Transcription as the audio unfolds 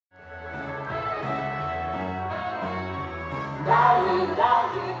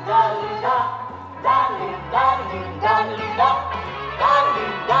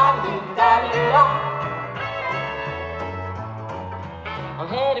I'm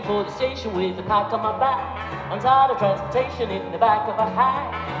heading for the station with a pack on my back. I'm tired of transportation in the back of a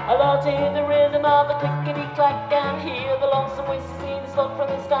hack. I love to hear the rhythm of the clickety-clack and hear the lonesome whistle sing the smoke from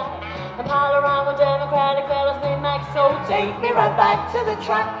the stack. I pile around with Democratic fellas named Max, so take me right back to the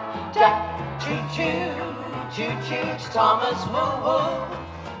track. Jack, choo-choo, choo-choo, Thomas, woo-woo,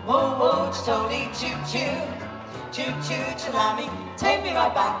 woo-woo, Tony, choo-choo, choo-choo, Chalami, take me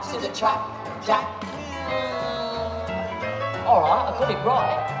right back to the track. Jack. Alright, I got it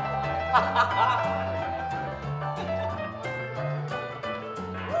right.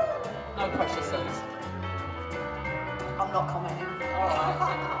 No pressure, sirs. I'm not commenting. Alright.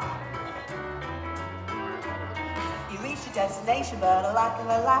 You reach your destination, but a lack of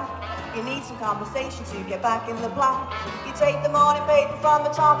a lack. You need some conversation to get back in the black. You take the morning paper from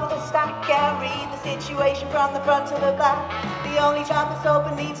the top of the stack and read the situation from the front to the back. The only job that's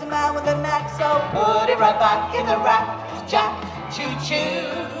open needs a man with a knack, so put it right back in the rack. Jack, choo-choo,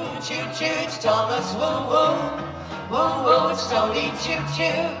 choo-choo, it's Thomas, woo-woo, woo-woo, it's Tony,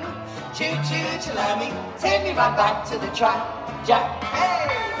 choo-choo, choo-choo, Chalami, take me right back to the track. Jack, hey!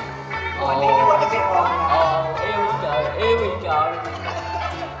 Oh, I think you went a bit wrong now. Oh, here we go.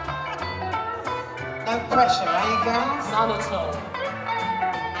 No pressure, are you guys? None at all.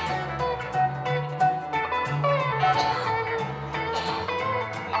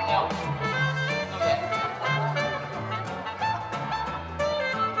 Help? Okay.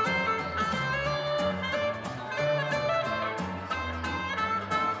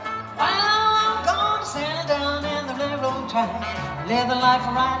 Well, I'm gonna settle down in the railroad track, live the life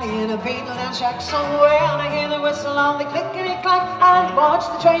of Riley in a beat little shack somewhere, and I hear the whistle on the clickety-clack, and watch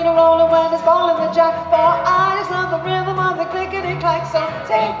the train a-rolling when it's ball in the jack, for I just love the rhythm of the clickety-clack, so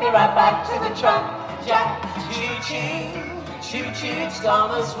take me right back to the track. Jack, choo-choo, choo-choo, it's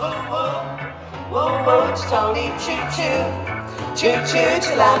Thomas, woo-woo, woo-woo, it's Tony, choo-choo, choo-choo,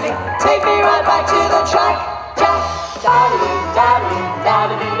 Chalami, take me right back to the track. Jack, da-da-doo, da-da-doo,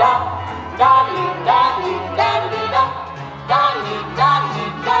 da-da-doo-da, da-da-doo, da-da-doo, da-da-doo-da, da-da-doo,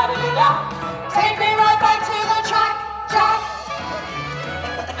 da-da-doo, da-da-doo-da, take me right back to the track. Jack.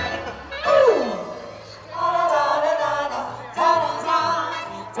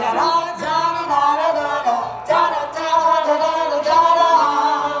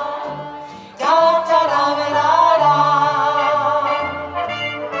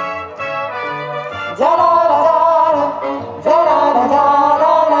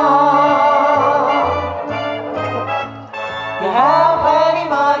 You have plenty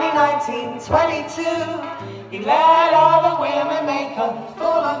money, 1922. You let all the women make a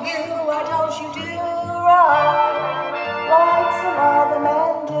fool of you. Why don't you do right like some other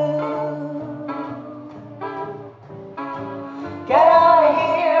men do? Get out of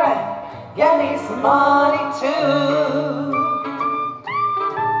here and get me some money too.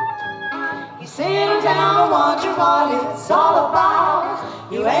 You sit down and wonder what it's all about.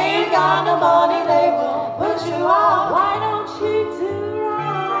 You ain't got no money, they will put you out. Why don't you do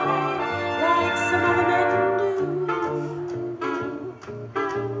right like some other men do?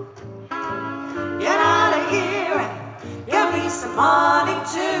 Get out of here and get me some money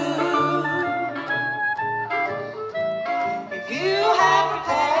too. If you had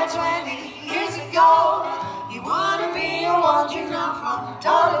prepared 20 years ago, you wouldn't be wandering now from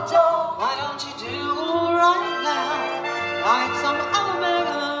door to door. Why don't you do right now like some other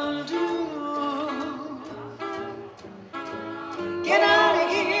men do? Get out of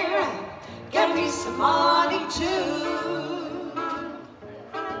here and get me some money too.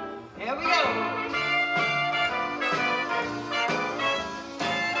 Here we go.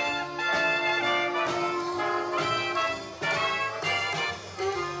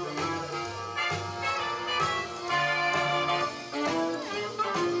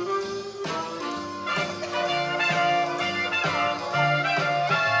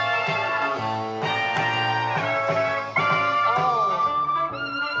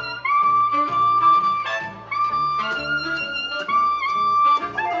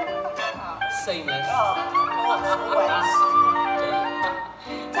 Seamless. Oh, always.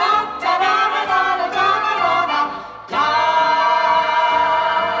 Da da da da da da da da da da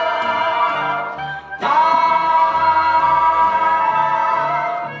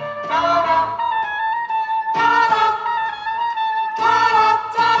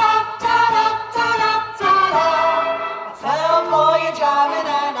I fell for your driving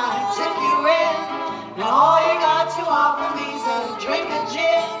and I took you in. Now all you got to offer me's a drink of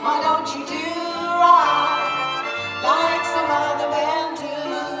gin. Why don't you do right like some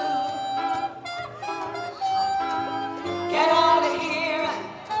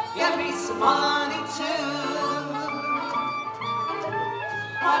some money too.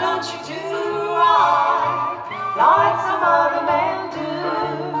 Why don't you do right like some other men do?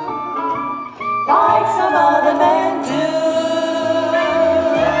 Like some other men